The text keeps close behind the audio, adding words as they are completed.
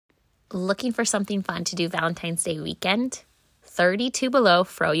Looking for something fun to do Valentine's Day weekend? 32 Below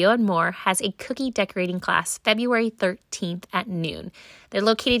Froyo and More has a cookie decorating class February 13th at noon. They're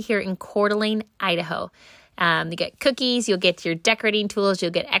located here in Coeur d'Alene, Idaho. You get cookies, you'll get your decorating tools,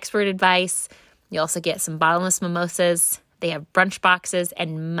 you'll get expert advice. You also get some bottomless mimosas. They have brunch boxes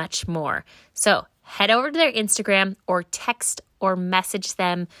and much more. So head over to their Instagram or text or message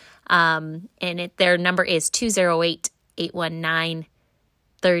them. Their number is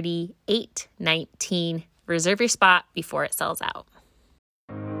 208-819-3819. Reserve your spot before it sells out.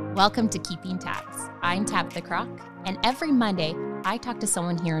 Welcome to Keeping Tabs. I'm Tabitha Crock, and every Monday, I talk to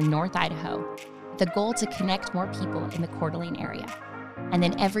someone here in North Idaho. The goal to connect more people in the Coeur d'Alene area. And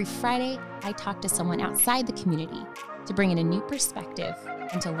then every Friday, I talk to someone outside the community to bring in a new perspective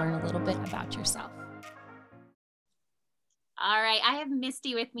and to learn a little bit about yourself. All right, I have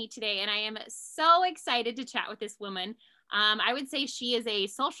Misty with me today, and I am so excited to chat with this woman. I would say she is a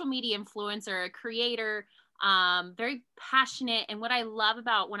social media influencer, a creator, very passionate. And what I love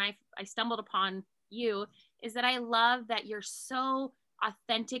about when I stumbled upon you is that I love that you're so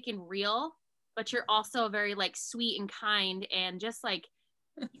authentic and real, but you're also very like sweet and kind and just like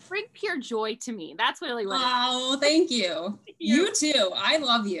you bring pure joy to me. That's really what. Oh, thank you. You too. I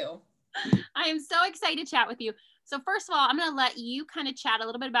love you. I am so excited to chat with you. So first of all, I'm going to let you kind of chat a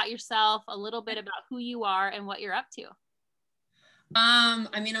little bit about yourself, a little bit about who you are and what you're up to. I'm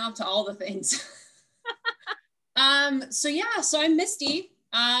up to all the things. So I'm Misty.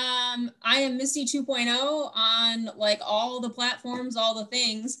 I am Misty 2.0 on like all the platforms, all the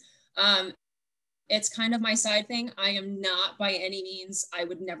things. It's kind of my side thing. I am not by any means, I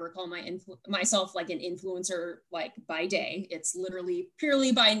would never call myself like an influencer, like by day. It's literally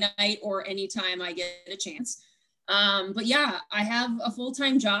purely by night or anytime I get a chance. But yeah, I have a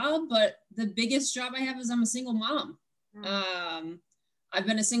full-time job, but the biggest job I have is I'm a single mom. I've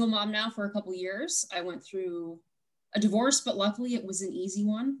been a single mom now for a couple years. I went through a divorce, but luckily it was an easy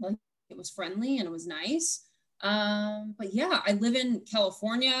one. Like it was friendly and it was nice. But yeah, I live in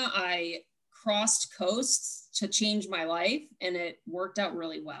California. I crossed coasts to change my life and it worked out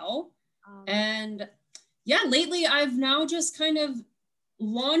really well. And yeah, lately I've now just kind of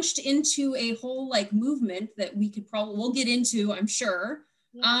launched into a whole like movement that we'll get into, I'm sure.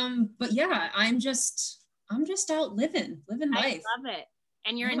 Yeah. But yeah, I'm just out living life. I love it.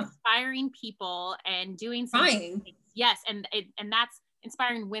 And you're inspiring people and doing something. Yes. And that's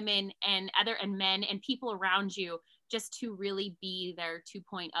inspiring women and men and people around you just to really be their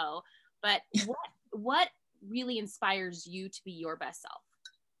 2.0. But what really inspires you to be your best self?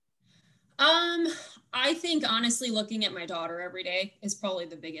 I think honestly, looking at my daughter every day is probably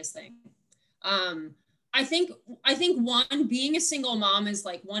the biggest thing. I think one, being a single mom is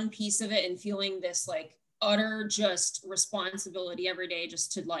like one piece of it, and feeling this like utter just responsibility every day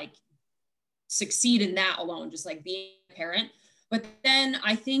just to like succeed in that alone, just like being a parent. But then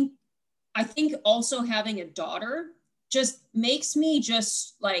I think also having a daughter just makes me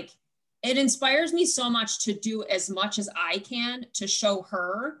just like, it inspires me so much to do as much as I can to show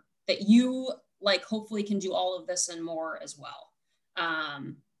her that you like hopefully can do all of this and more as well.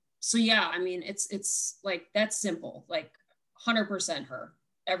 So yeah, I mean, it's like, that's simple, like 100% her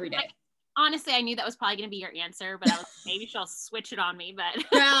every day. Honestly, I knew that was probably going to be your answer, but I was maybe she'll switch it on me, but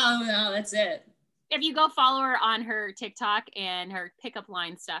no, that's it. If you go follow her on her TikTok, and her pickup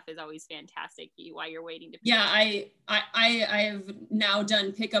line stuff is always fantastic while you're waiting to pick up. I have now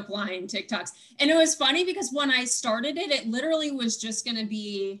done pickup line TikToks. And it was funny because when I started it literally was just going to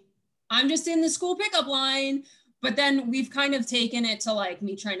be, I'm just in the school pickup line. But then we've kind of taken it to like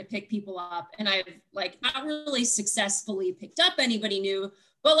me trying to pick people up, and I've like not really successfully picked up anybody new,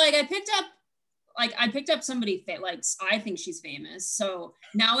 but like I picked up somebody like I think she's famous. So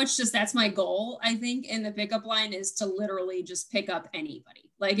now it's just, that's my goal. I think in the pickup line is to literally just pick up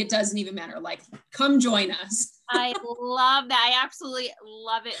anybody. Like it doesn't even matter. Like come join us. I love that. I absolutely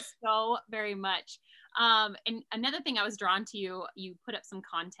love it so very much. And another thing I was drawn to you put up some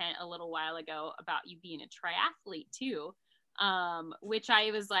content a little while ago about you being a triathlete too. Which I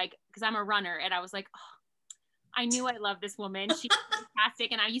was like, cause I'm a runner, and I was like, oh, I knew I loved this woman. She's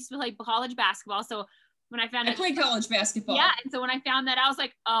fantastic. And I used to play college basketball. So when I found I played college basketball. Yeah. And so when I found that, I was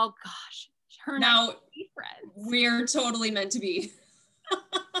like, oh gosh, her and I be friends. We're totally meant to be.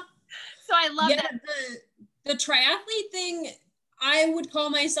 So I love that. The triathlete thing, I would call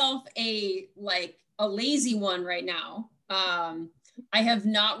myself a lazy one right now. I have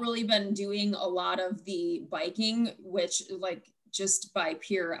not really been doing a lot of the biking, which like just by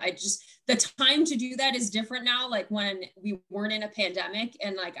pure, the time to do that is different now. Like when we weren't in a pandemic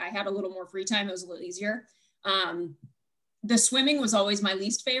and like I had a little more free time, it was a little easier. the swimming was always my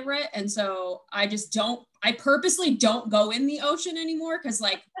least favorite. And so I purposely don't go in the ocean anymore. Cause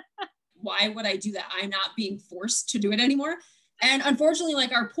like, why would I do that? I'm not being forced to do it anymore. And unfortunately,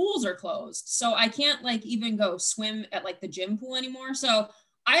 like our pools are closed. So I can't like even go swim at like the gym pool anymore. So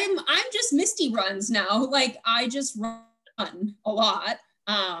I'm just Misty runs now. Like I just run a lot.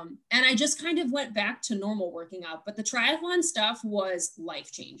 And I just kind of went back to normal working out, but the triathlon stuff was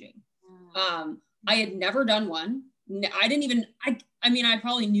life-changing. I had never done one. I didn't even, I mean, I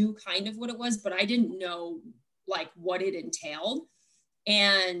probably knew kind of what it was, but I didn't know like what it entailed.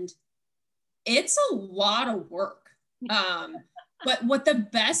 And it's a lot of work. But what the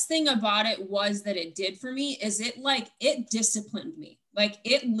best thing about it was that it did for me is it disciplined me. Like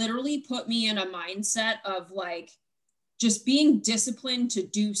it literally put me in a mindset of like just being disciplined to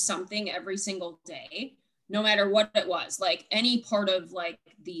do something every single day, no matter what it was, like any part of like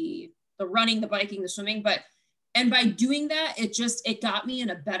the running, the biking, the swimming. And by doing that, it got me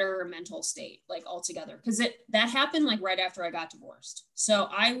in a better mental state, like altogether. Cause that happened like right after I got divorced. So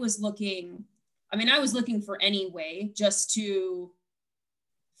I was looking for any way just to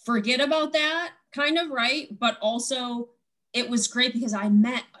forget about that kind of, right? But also it was great because I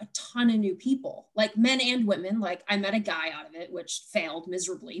met a ton of new people, like men and women. Like I met a guy out of it, which failed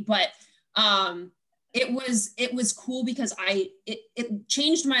miserably, but it was cool because it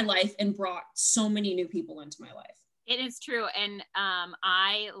changed my life and brought so many new people into my life. It is true. And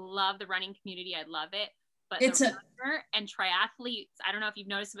I love the running community. I love it. But it's the runner and triathletes, I don't know if you've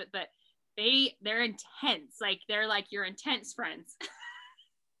noticed it, but they're intense. Like they're like your intense friends.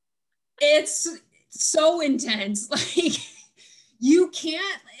 It's so intense. Like you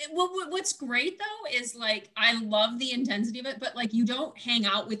can't, what's great though is like I love the intensity of it, but like you don't hang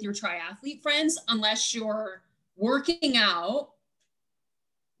out with your triathlete friends unless you're working out,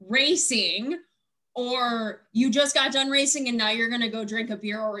 racing, or you just got done racing and now you're going to go drink a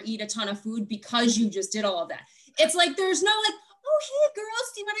beer or eat a ton of food because you just did all of that. It's like there's no like, oh hey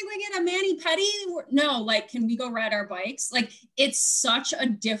girls, do you want to go get a mani-pedi? No, like can we go ride our bikes? Like it's such a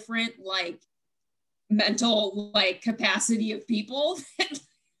different like mental like capacity of people.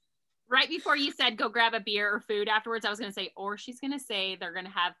 Right before you said go grab a beer or food afterwards, I was going to say, or she's going to say they're going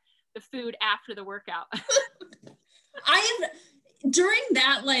to have the food after the workout. During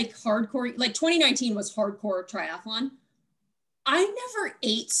that like hardcore, like 2019 was hardcore triathlon. I never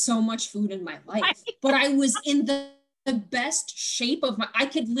ate so much food in my life, but I was in the best shape of I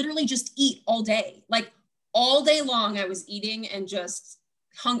could literally just eat all day. Like all day long I was eating and just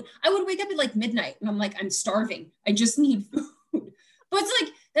I would wake up at like midnight and I'm like, I'm starving. I just need food. But it's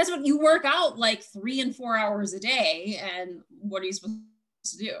like, that's what you work out like 3 and 4 hours a day. And what are you supposed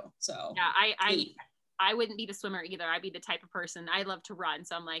to do? So yeah, I wouldn't be the swimmer either. I'd be the type of person, I love to run.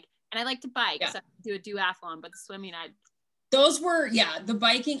 So I'm like, and I like to bike. Yeah. So I do a duathlon, but the swimming, the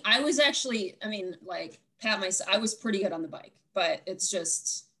biking. I was actually, I mean, like I was pretty good on the bike, but it's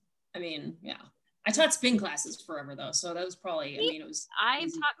just, I mean, yeah. I taught spin classes forever though. So that was probably, I mean, it was.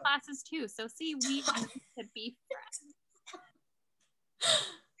 I've taught classes too. So see, we need to be friends.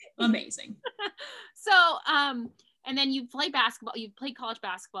 Amazing. So, and then you play basketball, you've played college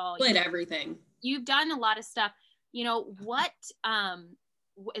basketball. Played everything. You've done a lot of stuff. You know, what,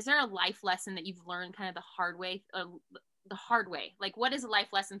 is there a life lesson that you've learned kind of the hard way? Like what is a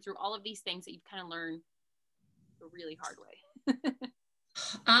life lesson through all of these things that you've kind of learned the really hard way?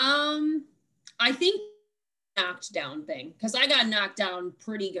 I think knocked down thing, because I got knocked down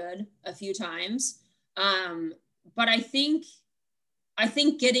pretty good a few times. But I think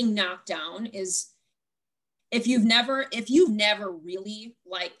getting knocked down is, if you've never really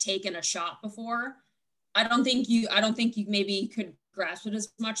like taken a shot before, I don't think you maybe could grasp it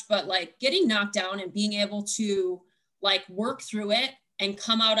as much, but like getting knocked down and being able to like work through it and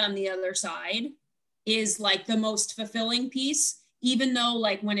come out on the other side is like the most fulfilling piece. Even though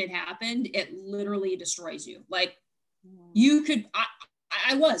like when it happened, it literally destroys you. Like you could,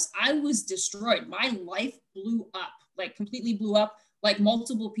 I was destroyed. My life blew up, like completely blew up, like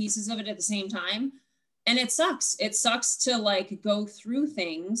multiple pieces of it at the same time. And it sucks. It sucks to like go through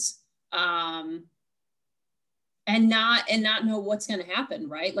things and not know what's going to happen,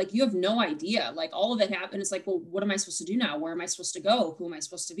 right? Like you have no idea. Like all of it happened. It's like, well, what am I supposed to do now? Where am I supposed to go? Who am I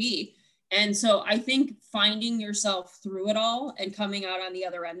supposed to be? And so I think finding yourself through it all and coming out on the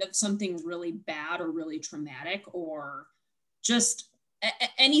other end of something really bad or really traumatic or just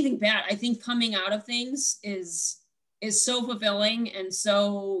anything bad, I think coming out of things is so fulfilling and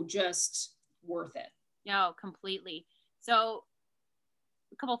so just worth it. No, completely. So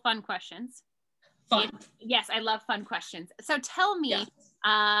a couple fun questions. Fun. Yes, I love fun questions. So tell me,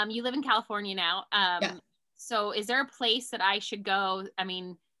 you live in California now. Yeah. So is there a place that I should go? I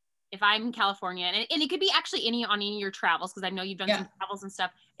mean, if I'm in California, and it could be actually any of your travels, because I know you've done some travels and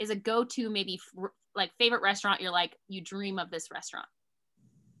stuff, is a go-to maybe like favorite restaurant you're like, you dream of this restaurant?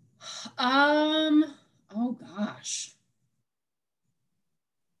 Oh gosh.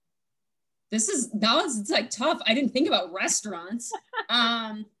 It's like tough. I didn't think about restaurants.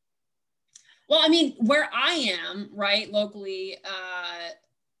 Well, I mean, where I am, right, locally,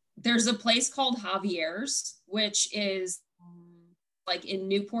 there's a place called Javier's, which is like in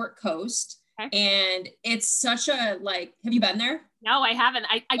Newport Coast. Okay. And it's such a like, have you been there? No, I haven't.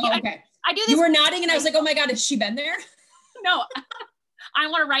 Okay. I do this. You were nodding and I was like, oh my God, has she been there? No. I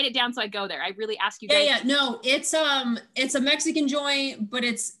want to write it down so I go there. I really ask you guys. Yeah. No, it's a Mexican joint, but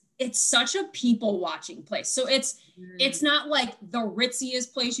it's such a people watching place. So it's not like the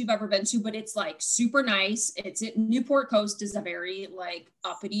ritziest place you've ever been to, but it's like super nice. Newport Coast is a very like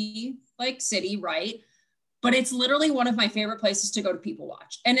uppity like city, right? But it's literally one of my favorite places to go to people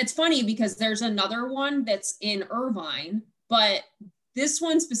watch. And it's funny because there's another one that's in Irvine, but this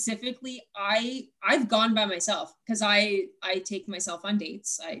one specifically, I've gone by myself because I take myself on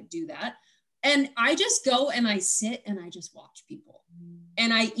dates. I do that. And I just go and I sit and I just watch people.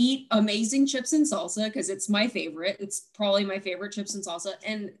 And I eat amazing chips and salsa because it's my favorite. It's probably my favorite chips and salsa.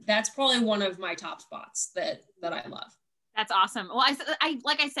 And that's probably one of my top spots that I love. That's awesome. Well, I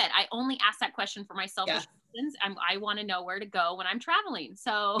like I said, I only ask that question for myself. Yeah. I want to know where to go when I'm traveling.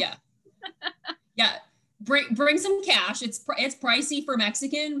 So yeah. Bring some cash. It's pricey for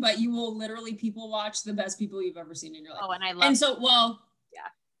Mexican, but you will literally people watch the best people you've ever seen in your life. Oh, and I love. And so,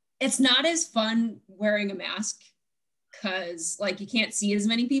 it's not as fun wearing a mask because like you can't see as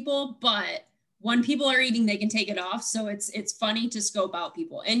many people, but when people are eating, they can take it off. So it's funny to scope out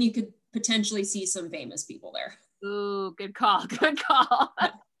people, and you could potentially see some famous people there. Ooh, good call. Good call.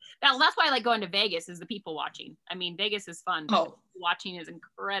 That's why I like going to Vegas, is the people watching. I mean, Vegas is fun. But watching is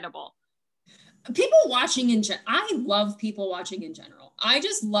incredible. People watching I love people watching in general. I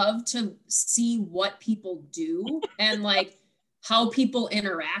just love to see what people do and like how people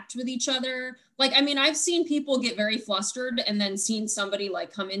interact with each other. Like, I mean, I've seen people get very flustered and then seen somebody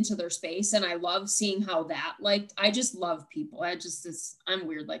like come into their space. And I love seeing how that, like, I just love people. I'm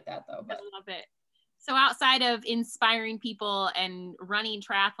weird like that though. But. I love it. So outside of inspiring people and running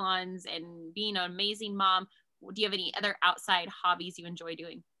triathlons and being an amazing mom, do you have any other outside hobbies you enjoy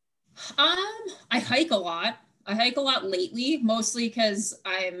doing? I hike a lot. I hike a lot lately, mostly because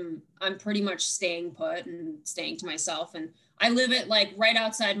I'm pretty much staying put and staying to myself. And I live at like right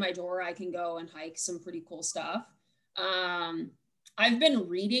outside my door. I can go and hike some pretty cool stuff. I've been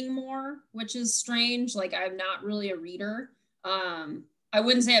reading more, which is strange. Like I'm not really a reader. I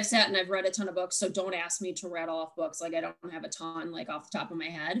wouldn't say I've sat and I've read a ton of books, so don't ask me to rattle off books. Like I don't have a ton like off the top of my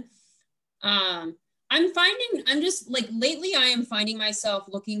head. I'm just like lately I am finding myself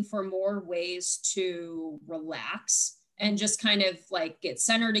looking for more ways to relax and just kind of like get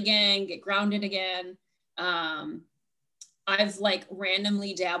centered again, get grounded again. I've like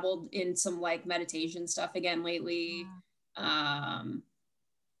randomly dabbled in some like meditation stuff again lately. But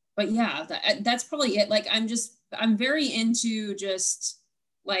yeah, that's probably it. Like I'm very into just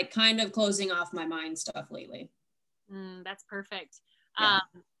like kind of closing off my mind stuff lately. That's perfect. Yeah.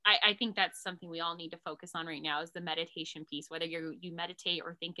 I think that's something we all need to focus on right now is the meditation piece. Whether you meditate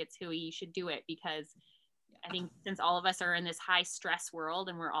or think it's hooey, you should do it because I think since all of us are in this high stress world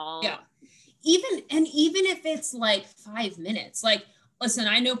and we're all even if it's like 5 minutes, like listen,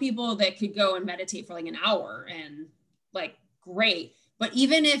 I know people that could go and meditate for like an hour and like great, but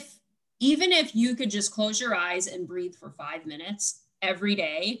even if you could just close your eyes and breathe for 5 minutes every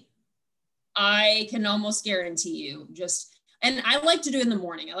day, I can almost guarantee you and I like to do it in the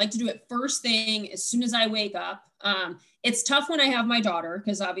morning. I like to do it first thing as soon as I wake up. It's tough when I have my daughter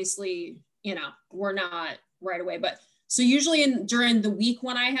because obviously, we're not right away. But so usually during the week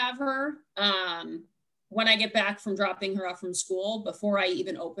when I have her, when I get back from dropping her off from school, before I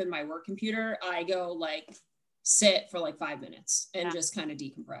even open my work computer, I go like sit for like 5 minutes and just kind of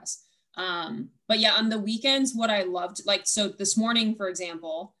decompress. But yeah, on the weekends, what I loved, like, so this morning, for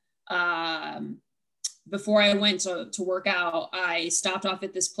example, before I went to work out, I stopped off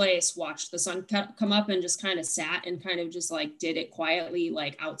at this place, watched the sun come up and just kind of sat and kind of just like did it quietly,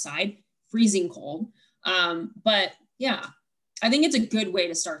 like outside, freezing cold. But yeah, I think it's a good way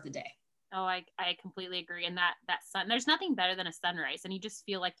to start the day. Oh, I completely agree. And that sun, there's nothing better than a sunrise. And you just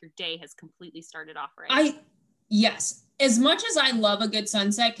feel like your day has completely started off right. Yes. As much as I love a good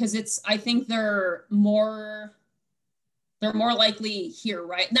sunset, because I think they're more likely here,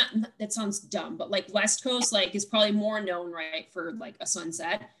 right? Not that sounds dumb, but like West Coast, like is probably more known, right, for like a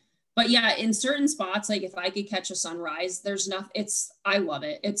sunset. but yeah, in certain spots, like if I could catch a sunrise, there's nothing, I love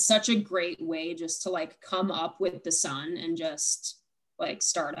it. It's such a great way just to like come up with the sun and just like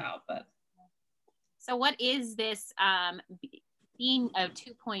start out. But so what is this being a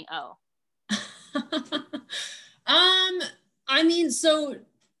 2.0? I mean, so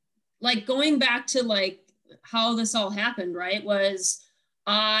like going back to like how this all happened, right? Was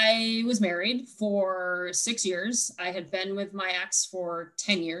I was married for 6 years. I had been with my ex for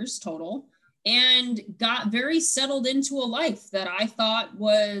 10 years total and got very settled into a life that I thought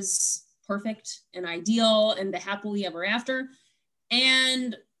was perfect and ideal and the happily ever after.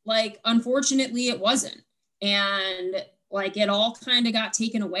 And like, unfortunately, it wasn't. And like, it all kind of got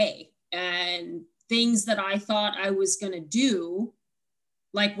taken away. And things that I thought I was going to do,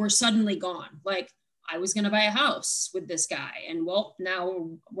 like, were suddenly gone. Like, I was going to buy a house with this guy. And well,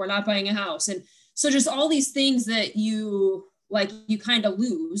 now we're not buying a house. And so just all these things that you like, you kind of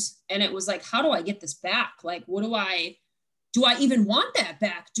lose. And it was like, how do I get this back? Like, do I even want that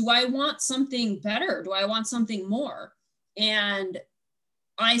back? Do I want something better? Do I want something more? And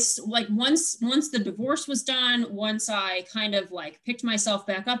I like once the divorce was done, once I kind of like picked myself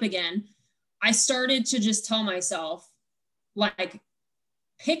back up again, I started to just tell myself, like,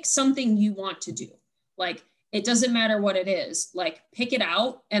 pick something you want to do. Like, it doesn't matter what it is, like pick it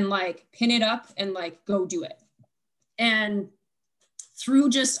out and like pin it up and like go do it. And through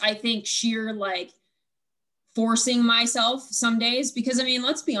just, I think, sheer like forcing myself some days, because I mean,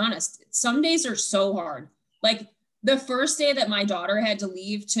 let's be honest, some days are so hard. Like the first day that my daughter had to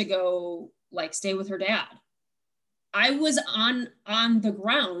leave to go like stay with her dad, I was on the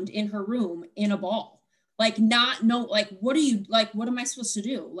ground in her room in a ball. Like, like, what am I supposed to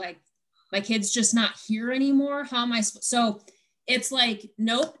do? Like, my kid's just not here anymore. How am I so it's like,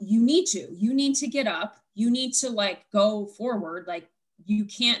 nope, you need to get up. You need to like go forward. Like, you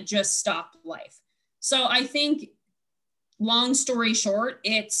can't just stop life. So I think, long story short,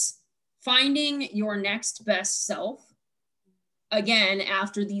 it's finding your next best self again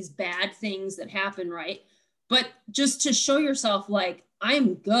after these bad things that happen, right? But just to show yourself, like,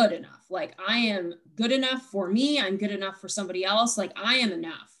 I'm good enough. Like, I am good enough for me. I'm good enough for somebody else. Like, I am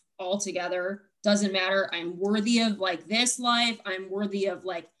enough altogether. Doesn't matter. I'm worthy of like this life. I'm worthy of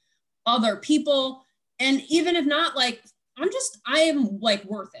like other people. And even if not, like, I am like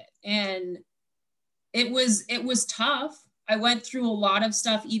worth it. And it was tough. I went through a lot of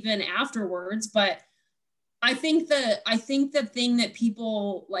stuff even afterwards, but I think the thing that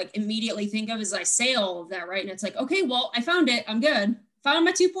people like immediately think of is I say all of that, right? And it's like, okay, well, I found it. I'm good. Found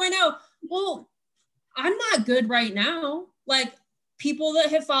my 2.0. Well, I'm not good right now. Like, people that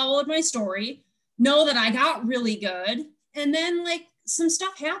have followed my story know that I got really good. And then like some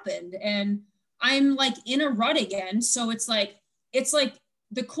stuff happened and I'm like in a rut again. So it's like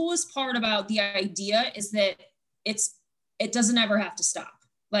the coolest part about the idea is that it doesn't ever have to stop.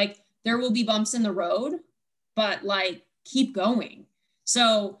 Like, there will be bumps in the road, but like, keep going.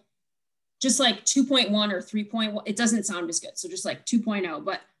 So just like 2.1 or 3.1, it doesn't sound as good. So just like 2.0,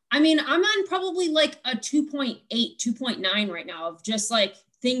 but I mean, I'm on probably like a 2.8, 2.9 right now of just like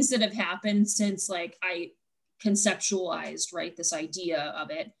things that have happened since like I conceptualized, right, this idea of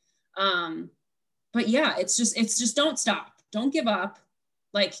it. But yeah, it's just don't stop. Don't give up.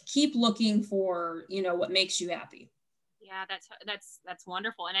 Like, keep looking for, what makes you happy. Yeah, that's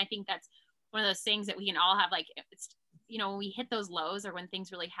wonderful. And I think that's one of those things that we can all have, like, it's, when we hit those lows or when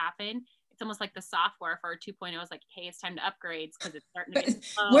things really happen, it's almost like the software for our 2.0 is like, hey, it's time to upgrades because it's starting to get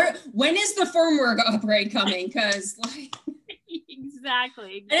slow. When is the firmware upgrade coming? Because like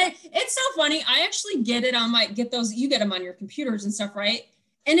exactly. And it's so funny. I actually get it on you get them on your computers and stuff, right?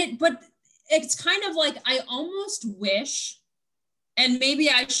 But it's kind of like, I almost wish, and maybe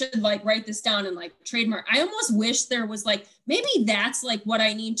I should like write this down and like trademark. I almost wish there was like, maybe that's like what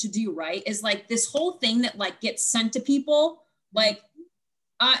I need to do, right? Is like this whole thing that like gets sent to people, like,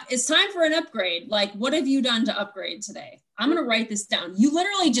 it's time for an upgrade. Like, what have you done to upgrade today? I'm going to write this down. You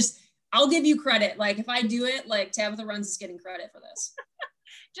literally I'll give you credit. Like, if I do it, like, Tabitha Runs is getting credit for this.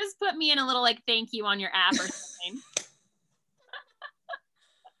 Just put me in a little like thank you on your app or something.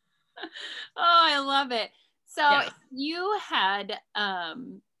 Oh, I love it. So yeah. You had,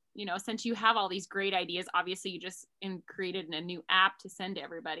 since you have all these great ideas, obviously you just created a new app to send to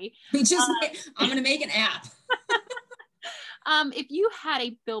everybody. I'm going to make an app. If you had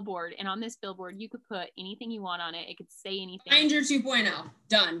a billboard and on this billboard, you could put anything you want on it. It could say anything. Find your 2.0.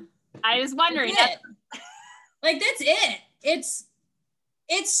 Done. I was wondering. That's it.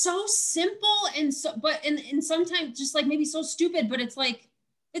 It's so simple and sometimes just like maybe so stupid, but it's like,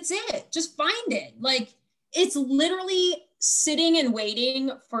 it's it. Just find it. Like, it's literally sitting and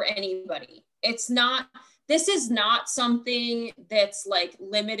waiting for anybody. This is not something that's like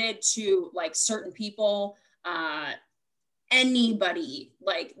limited to like certain people, anybody.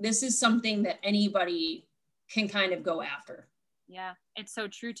 Like this is something that anybody can kind of go after. Yeah, it's so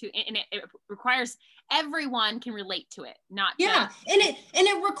true too. And it requires, everyone can relate to it, not yeah. And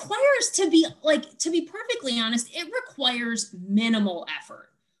it requires, to be perfectly honest, it requires minimal effort.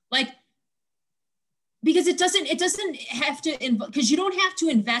 Like, because it doesn't have to, because you don't have to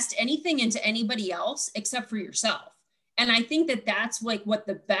invest anything into anybody else except for yourself. And I think that that's like what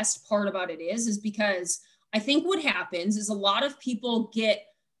the best part about it is because I think what happens is a lot of people get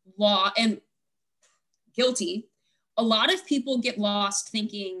guilty. A lot of people get lost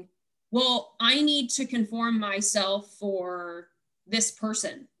thinking, well, I need to conform myself for this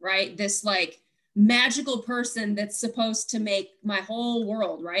person, right? This like magical person that's supposed to make my whole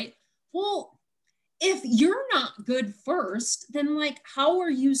world, right? Well, if you're not good first, then like, how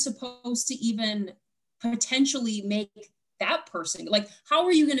are you supposed to even potentially make that person, like, how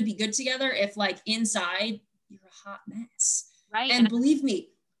are you going to be good together if like inside you're a hot mess? Right. And believe me,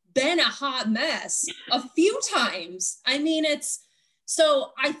 been a hot mess a few times. I mean,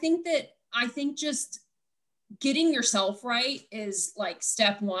 so I think just getting yourself right is like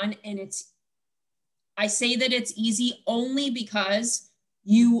step one. And I say that it's easy only because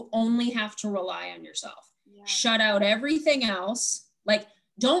you only have to rely on yourself. Yeah. Shut out everything else. Like,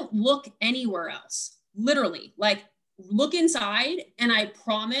 don't look anywhere else. Literally, like, look inside. And I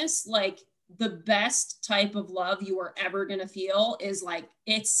promise, like, the best type of love you are ever going to feel is like,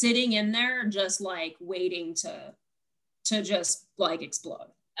 it's sitting in there, just like waiting to just like explode.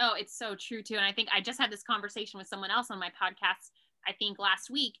 Oh, it's so true too. And I think I just had this conversation with someone else on my podcast, I think last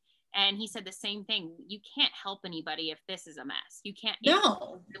week. And he said the same thing. You can't help anybody if this is a mess. You can't.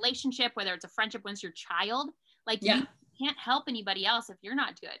 No. Relationship, whether it's a friendship, when it's your child, like yeah. You can't help anybody else if you're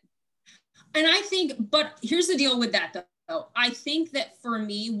not good. And I think, but here's the deal with that though. I think that for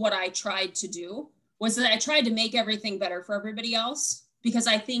me, what I tried to do was that I tried to make everything better for everybody else. Because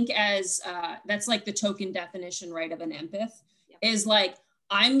I think that's like the token definition, right, of an empath, yep. Is like,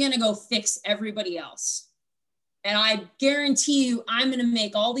 I'm going to go fix everybody else. And I guarantee you, I'm going to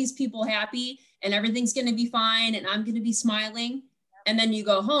make all these people happy and everything's going to be fine. And I'm going to be smiling. And then you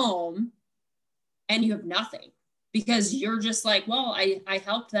go home and you have nothing because you're just like, well, I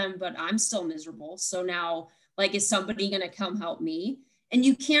helped them, but I'm still miserable. So now, like, is somebody going to come help me? And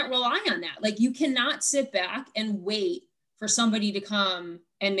you can't rely on that. Like, you cannot sit back and wait for somebody to come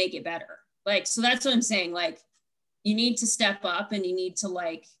and make it better. Like, so that's what I'm saying. Like, you need to step up and you need to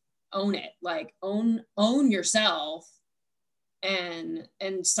like own it, like own yourself and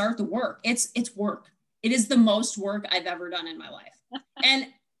start the work. It's work. It is the most work I've ever done in my life.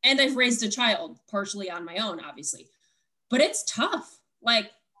 and I've raised a child partially on my own, obviously, but it's tough. Like,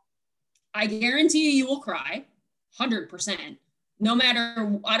 I guarantee you will cry 100%. No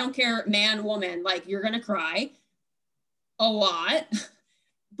matter, I don't care, man, woman, like, you're going to cry a lot,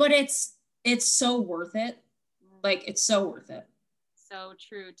 but it's so worth it. Like, it's so worth it. So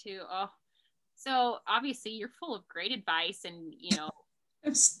true too. Oh, so obviously you're full of great advice and, you know,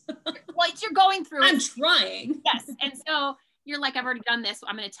 what you're going through. I'm trying. Yes. And so you're like, I've already done this.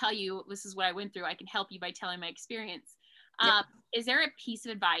 I'm going to tell you, this is what I went through. I can help you by telling my experience. Yeah. Is there a piece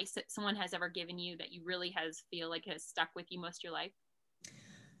of advice that someone has ever given you that you really feel like has stuck with you most of your life?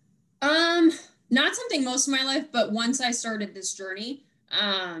 Not something most of my life, but once I started this journey,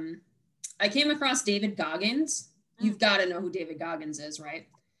 I came across David Goggins. You've got to know who David Goggins is, right?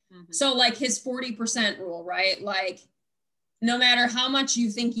 Mm-hmm. So like his 40% rule, right? Like, no matter how much you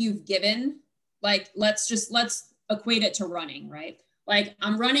think you've given, like, let's equate it to running, right? Like,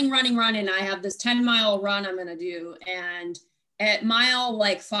 I'm running. I have this 10-mile run I'm going to do. And at mile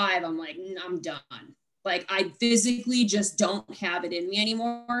like 5, I'm like, I'm done. Like, I physically just don't have it in me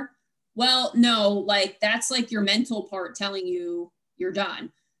anymore. Well, no, like, that's like your mental part telling you you're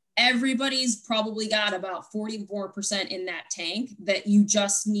done. Everybody's probably got about 44% in that tank that you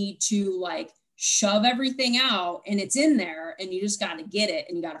just need to like shove everything out, and it's in there and you just got to get it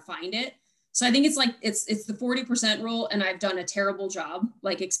and you got to find it. So I think it's like, it's the 40% rule. And I've done a terrible job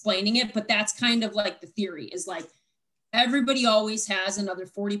like explaining it, but that's kind of like the theory is like, everybody always has another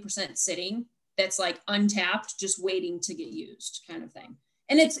 40% sitting that's like untapped, just waiting to get used, kind of thing.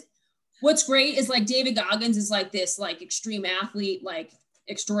 And what's great is like David Goggins is like this like extreme athlete, like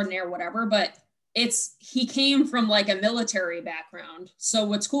extraordinaire, whatever, but he came from like a military background. So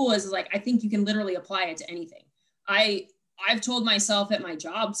what's cool is like, I think you can literally apply it to anything. I've told myself at my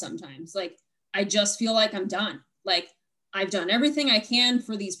job sometimes, like, I just feel like I'm done. Like, I've done everything I can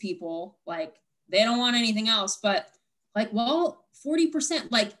for these people. Like, they don't want anything else, but like, well,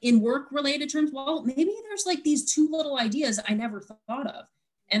 40%, like in work related terms, well, maybe there's like these two little ideas I never thought of.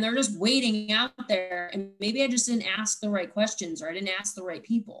 And they're just waiting out there. And maybe I just didn't ask the right questions, or I didn't ask the right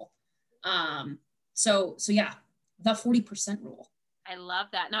people. So yeah, the 40% rule. I love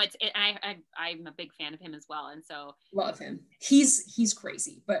that. No, I'm a big fan of him as well. And so love him. He's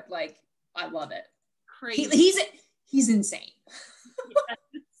crazy, but like, I love it. Crazy. He's insane.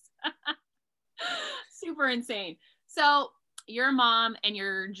 Super insane. So you're a mom and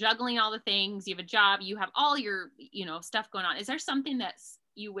you're juggling all the things. You have a job, you have all your, stuff going on. Is there something that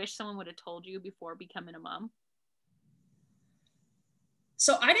you wish someone would have told you before becoming a mom?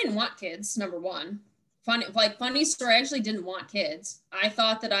 So I didn't want kids, number one. Funny story, I actually didn't want kids. I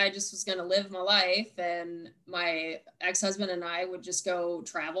thought that I just was going to live my life and my ex-husband and I would just go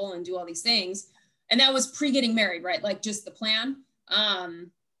travel and do all these things. And that was pre-getting married, right? Like just the plan.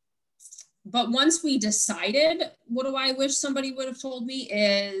 But once we decided, what do I wish somebody would have told me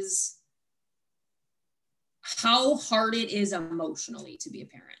is how hard it is emotionally to be a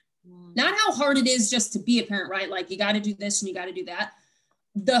parent. Not how hard it is just to be a parent, right? Like you got to do this and you got to do that.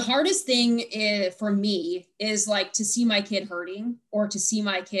 The hardest thing for me is like to see my kid hurting or to see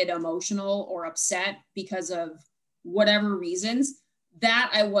my kid emotional or upset because of whatever reasons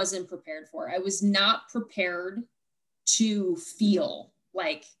that I wasn't prepared for. I was not prepared to feel,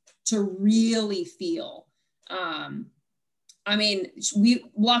 like to really feel. I mean, we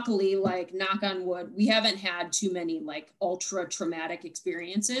luckily, like knock on wood, we haven't had too many like ultra traumatic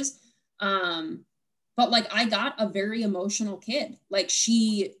experiences. But like I got a very emotional kid. Like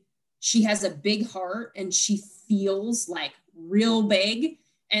she has a big heart and she feels like real big.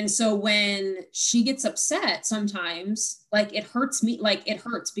 And so when she gets upset sometimes, like it hurts me, like it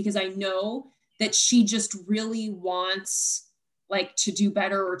hurts because I know that she just really wants like to do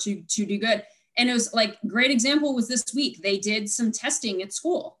better or to do good. And it was like, great example was this week, they did some testing at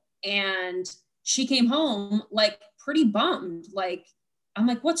school and she came home like pretty bummed. Like, I'm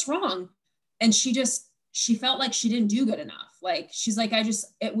like, what's wrong? And she felt like she didn't do good enough. Like, she's like,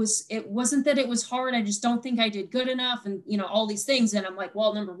 it wasn't that it was hard. I just don't think I did good enough. And, all these things. And I'm like,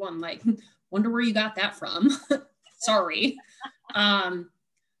 well, number one, like, wonder where you got that from. Sorry.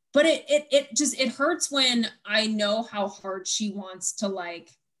 But it hurts when I know how hard she wants to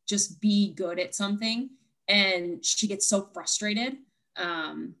like, just be good at something. And she gets so frustrated.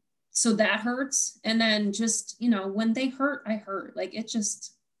 So that hurts. And then just, when they hurt, I hurt. Like, it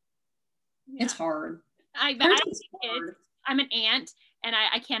just, it's hard. I'm an aunt and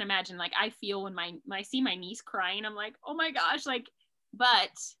I can't imagine, like I feel when I see my niece crying, I'm like, oh my gosh, like,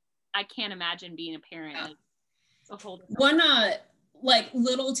 but I can't imagine being a parent. Like, a whole one like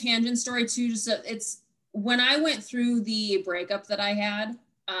little tangent story too, just it's when I went through the breakup that I had,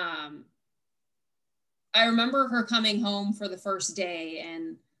 I remember her coming home for the first day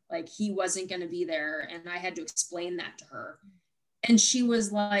and like he wasn't going to be there and I had to explain that to her. And she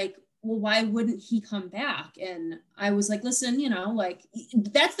was like, well, why wouldn't he come back? And I was like, listen, like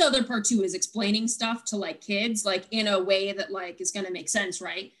that's the other part too, is explaining stuff to like kids, like in a way that like is going to make sense.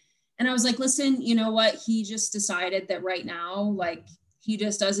 Right. And I was like, listen, you know what? He just decided that right now, like he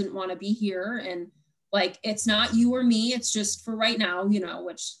just doesn't want to be here. And like, it's not you or me. It's just for right now,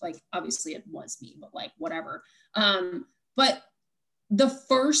 which like, obviously it was me, but like, whatever. But the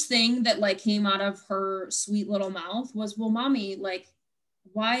first thing that like came out of her sweet little mouth was, well, mommy, like,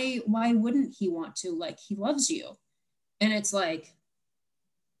 why wouldn't he want to? Like, he loves you. And it's like,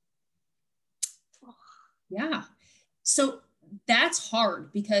 yeah. So that's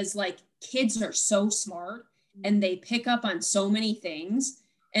hard because like kids are so smart and they pick up on so many things.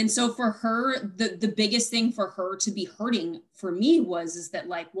 And so for her, the biggest thing for her to be hurting for me is that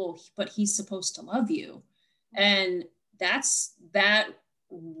like, well, but he's supposed to love you. And that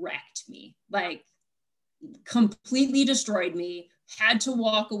wrecked me, like completely destroyed me. Had to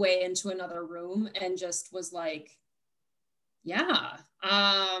walk away into another room and just was like, yeah,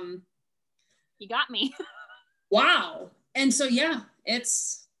 you got me. Wow. And so, yeah,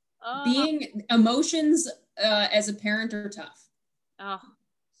 it's being emotions as a parent are tough. Oh,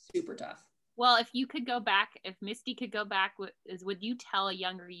 super tough. Well, if you could go back, if Misty could go back, would you tell a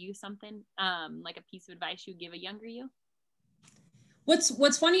younger you something, like a piece of advice you would give a younger you?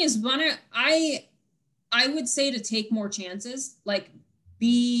 What's funny is when I would say to take more chances, like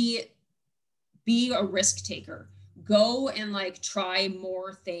be a risk taker, go and like try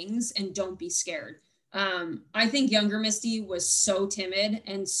more things and don't be scared. I think younger Misty was so timid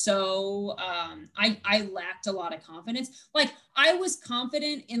and so I lacked a lot of confidence. Like I was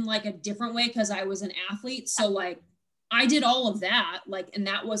confident in like a different way because I was an athlete. So like I did all of that, like, and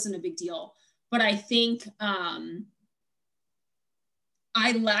that wasn't a big deal. But I think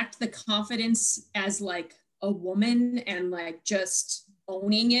I lacked the confidence as like a woman and like just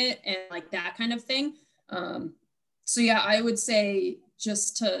owning it and like that kind of thing. So yeah, I would say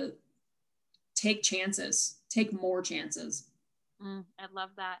just to take chances, take more chances. I love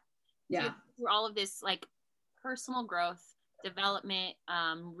that. Yeah. So through all of this like personal growth, development,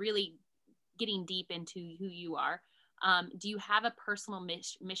 really getting deep into who you are, do you have a personal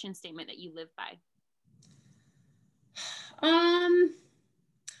mission statement that you live by?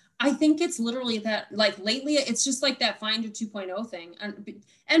 I think it's literally that, like lately it's just like that Find Your 2.0 thing.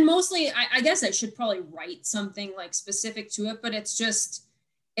 And mostly I guess I should probably write something like specific to it, but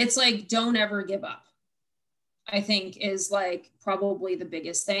it's like, don't ever give up, I think is like probably the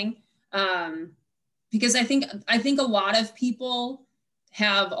biggest thing. Because I think a lot of people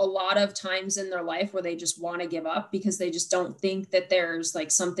have a lot of times in their life where they just want to give up because they just don't think that there's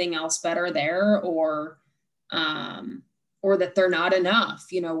like something else better there, um, or that they're not enough,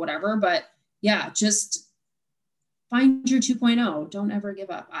 whatever. But yeah, just find your 2.0. Don't ever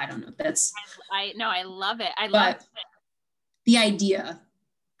give up. I don't know. I know. I love it. The idea.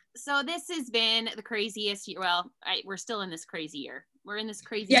 So this has been the craziest year. Well, we're still in this crazy year. We're in this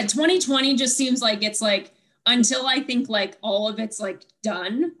crazy. Yeah. 2020 just seems like it's like, until I think like all of it's like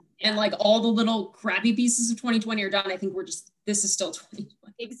done, and like all the little crappy pieces of 2020 are done, I think this is still 2020.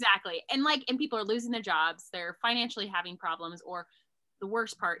 Exactly. And people are losing their jobs. They're financially having problems, or the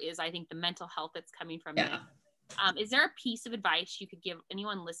worst part is, I think, the mental health that's coming from it. Is there a piece of advice you could give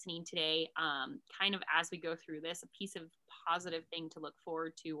anyone listening today, kind of as we go through this, a piece of positive thing to look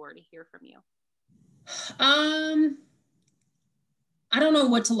forward to or to hear from you? I don't know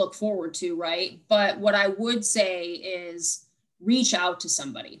what to look forward to, right? But what I would say is reach out to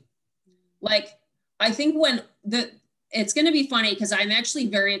somebody. Like, I think it's going to be funny because I'm actually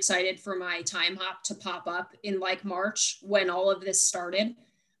very excited for my time hop to pop up in like March when all of this started.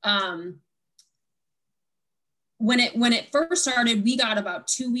 When it first started, we got about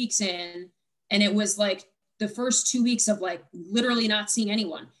 2 weeks in, and it was like the first 2 weeks of like literally not seeing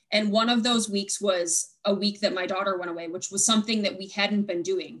anyone. And one of those weeks was a week that my daughter went away, which was something that we hadn't been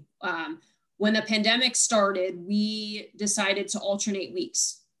doing. When the pandemic started, we decided to alternate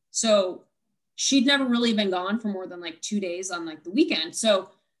weeks. So she'd never really been gone for more than like 2 days on like the weekend. So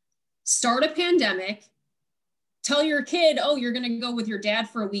start a pandemic, tell your kid, oh, you're going to go with your dad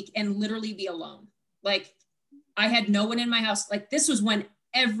for a week, and literally be alone. Like, I had no one in my house. Like, this was when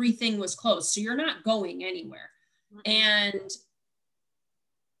everything was closed. So you're not going anywhere. And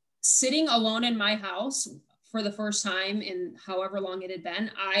sitting alone in my house for the first time in however long it had been,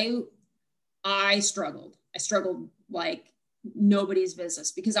 I struggled. I struggled like nobody's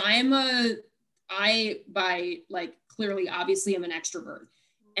business, because clearly, obviously I'm an extrovert.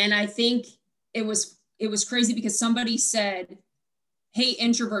 And I think it was crazy because somebody said, hey,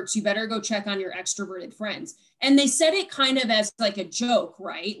 introverts, you better go check on your extroverted friends. And they said it kind of as like a joke,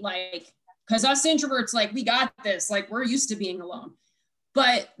 right? Like, because us introverts, like, we got this, like, we're used to being alone.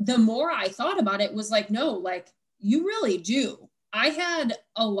 But the more I thought about it, was like, no, like, you really do. I had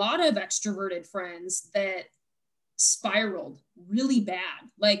a lot of extroverted friends that spiraled really bad,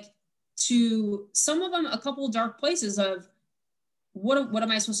 like, to some of them a couple of dark places of what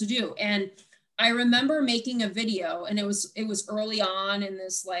am I supposed to do? And I remember making a video, and it was early on in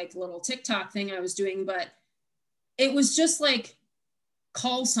this like little TikTok thing I was doing, but it was just like,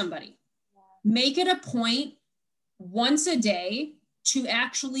 call somebody, make it a point once a day to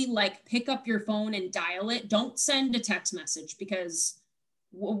actually like pick up your phone and dial it. Don't send a text message, because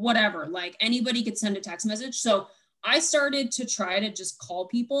whatever, like, anybody could send a text message. So I started to try to just call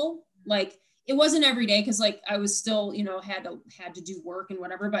people. Like, it wasn't every day, because like I was still, had to do work and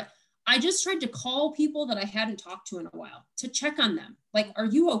whatever, but I just tried to call people that I hadn't talked to in a while to check on them. Like, are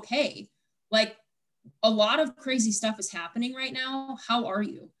you okay? Like, a lot of crazy stuff is happening right now. How are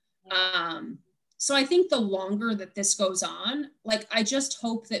you? So I think the longer that this goes on, like, I just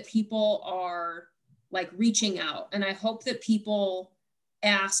hope that people are like reaching out, and I hope that people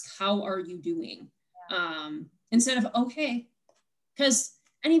ask, how are you doing? Instead of, okay, because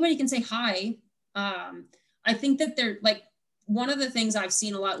anybody can say hi. I think that they're like, one of the things I've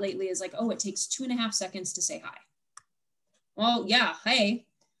seen a lot lately is like, oh, it takes 2.5 seconds to say hi. Well, yeah, hey,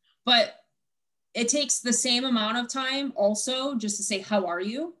 but it takes the same amount of time also just to say, how are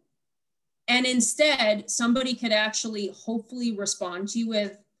you? And instead, somebody could actually hopefully respond to you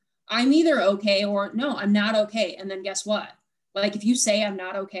with, I'm either okay or no, I'm not okay. And then guess what? Like, if you say I'm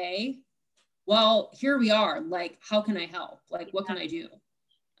not okay, well, here we are. Like, how can I help? Like, what can I do?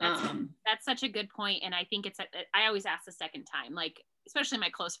 That's such a good point. And I think I always ask the second time, like, especially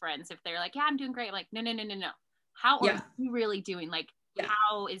my close friends, if they're like, yeah, I'm doing great. I'm like, no. How are you really doing? Like, Yeah.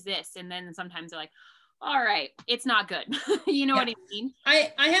 how is this? And then sometimes they're like, all right, it's not good. You know what I mean?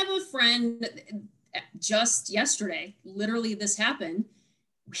 I have a friend just yesterday, literally this happened.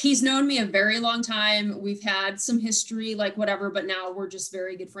 He's known me a very long time. We've had some history, like whatever, but now we're just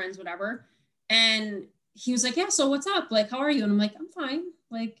very good friends, whatever. And he was like, yeah, so what's up? Like, how are you? And I'm like, I'm fine.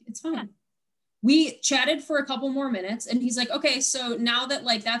 Like, it's fine. Yeah. We chatted for a couple more minutes and he's like, okay, so now that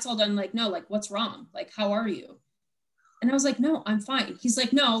like that's all done, like, no, like, what's wrong? Like, how are you? And I was like, no, I'm fine. He's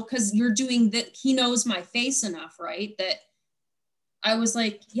like, no, because you're doing that. He knows my face enough, right? That I was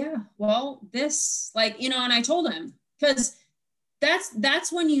like, yeah, well, this, like, you know, and I told him, because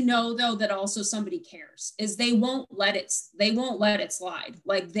that's when you know though that also somebody cares, is they won't let it slide.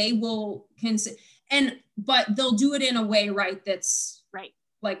 Like they will but they'll do it in a way, right, that's right,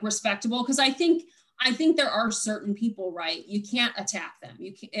 like respectable. Because I think there are certain people, right, you can't attack them.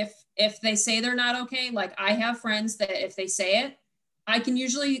 You can, if they say they're not okay, like I have friends that if they say it, I can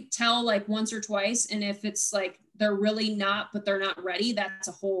usually tell like once or twice. And if it's like they're really not, but they're not ready, that's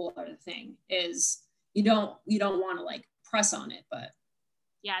a whole other thing. Is you don't want to like press on it. But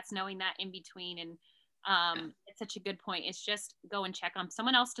yeah, it's knowing that in between. And it's such a good point. It's just go and check on.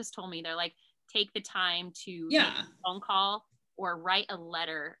 Someone else just told me, they're like, take the time to make a phone call or write a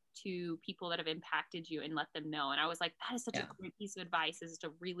letter to people that have impacted you and let them know. And I was like, that is such a great piece of advice, is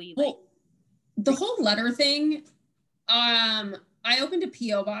to really the whole letter thing. I opened a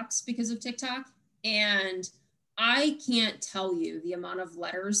PO box because of TikTok, and I can't tell you the amount of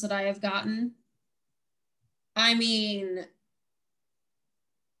letters that I have gotten. I mean,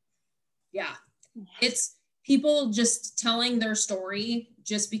 yeah, it's people just telling their story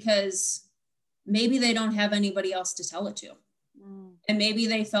just because maybe they don't have anybody else to tell it to. And maybe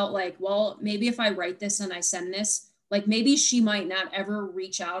they felt like, well, maybe if I write this and I send this, like maybe she might not ever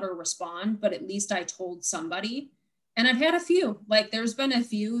reach out or respond, but at least I told somebody. And I've had a few, like there's been a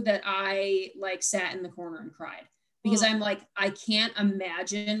few that I like sat in the corner and cried because I'm like, I can't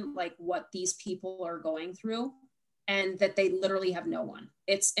imagine like what these people are going through and that they literally have no one.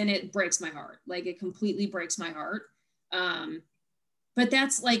 And it breaks my heart. Like it completely breaks my heart. But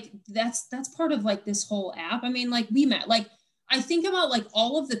that's part of like this whole app. I mean, like we met, like I think about like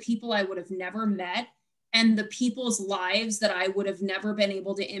all of the people I would have never met and the people's lives that I would have never been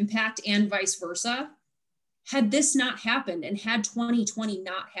able to impact and vice versa had this not happened and had 2020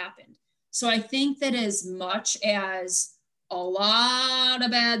 not happened. So I think that as much as a lot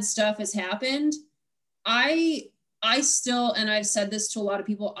of bad stuff has happened, I still, and I've said this to a lot of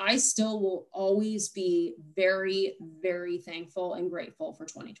people, I still will always be very, very thankful and grateful for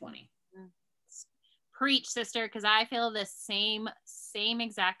 2020. Preach, sister, because I feel the same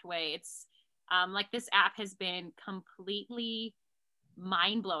exact way. It's like this app has been completely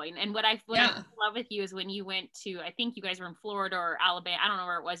mind-blowing. And what I love with you is when you went to, I think you guys were in Florida or Alabama, I don't know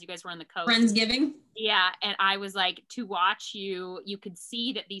where it was, you guys were on the coast. Friendsgiving. Yeah. And I was like, to watch you could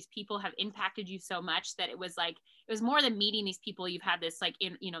see that these people have impacted you so much that it was more than meeting these people. You've had this like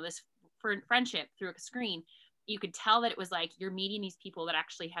in, you know, this friendship through a screen. You could tell that it was like you're meeting these people that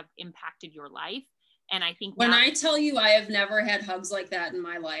actually have impacted your life. And I think when I tell you I have never had hugs like that in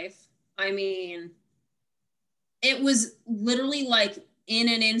my life, I mean, it was literally like in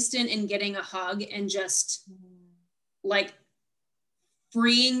an instant and getting a hug and just like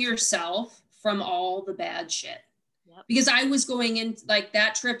freeing yourself from all the bad shit. Yep. Because I was going in like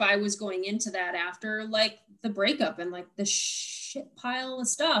that trip, I was going into that after like the breakup and like the shit pile of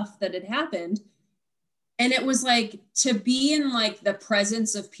stuff that had happened. And it was like to be in like the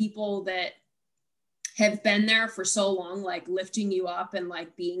presence of people that have been there for so long, like lifting you up and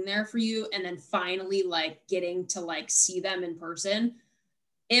like being there for you. And then finally like getting to like see them in person.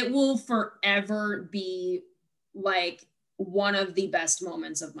 It will forever be like one of the best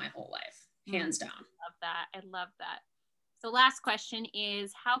moments of my whole life, hands down. I love that. So last question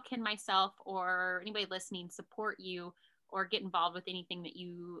is, how can myself or anybody listening support you or get involved with anything that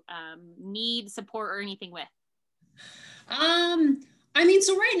you need support or anything with? I mean,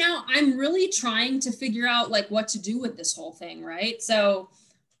 so right now I'm really trying to figure out like what to do with this whole thing, right? So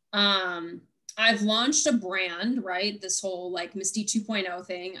I've launched a brand, right? This whole like Misty 2.0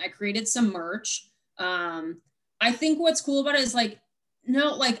 thing. I created some merch. I think what's cool about it is like,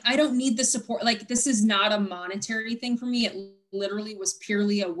 no, like I don't need the support. Like this is not a monetary thing for me. It literally was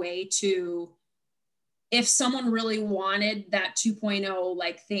purely a way to, if someone really wanted that 2.0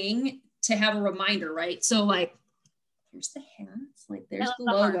 like thing, to have a reminder, right? So like, here's the hats, like there's the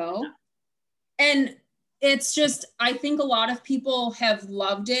logo. And it's just, I think a lot of people have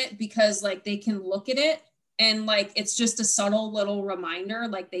loved it because like they can look at it and like, it's just a subtle little reminder,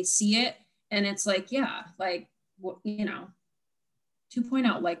 like they see it and it's like, yeah, like, you know,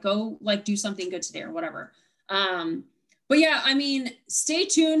 2.0, like go like do something good today or whatever. But yeah, I mean, stay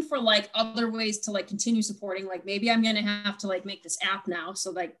tuned for like other ways to like continue supporting. Like maybe I'm going to have to like make this app now.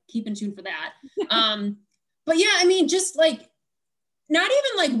 So like keep in tune for that. But yeah, I mean, just like not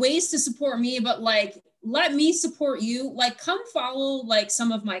even like ways to support me, but like let me support you. Like come follow like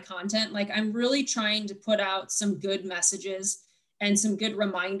some of my content. Like I'm really trying to put out some good messages and some good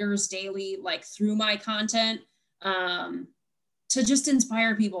reminders daily, like through my content, to just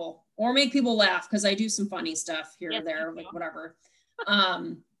inspire people or make people laugh. Cause I do some funny stuff here or there, like whatever.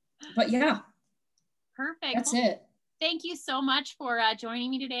 But yeah. Perfect. That's it. Thank you so much for joining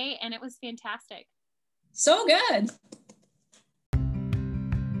me today. And it was fantastic. So good.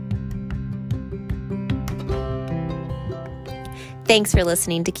 Thanks for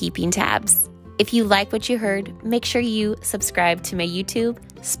listening to Keeping Tabs. If you like what you heard, make sure you subscribe to my YouTube,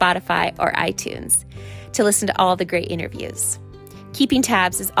 Spotify, or iTunes to listen to all the great interviews. Keeping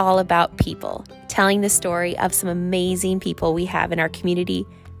Tabs is all about people, telling the story of some amazing people we have in our community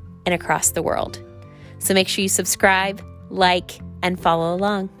and across the world. So make sure you subscribe, like, and follow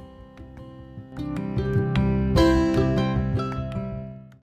along.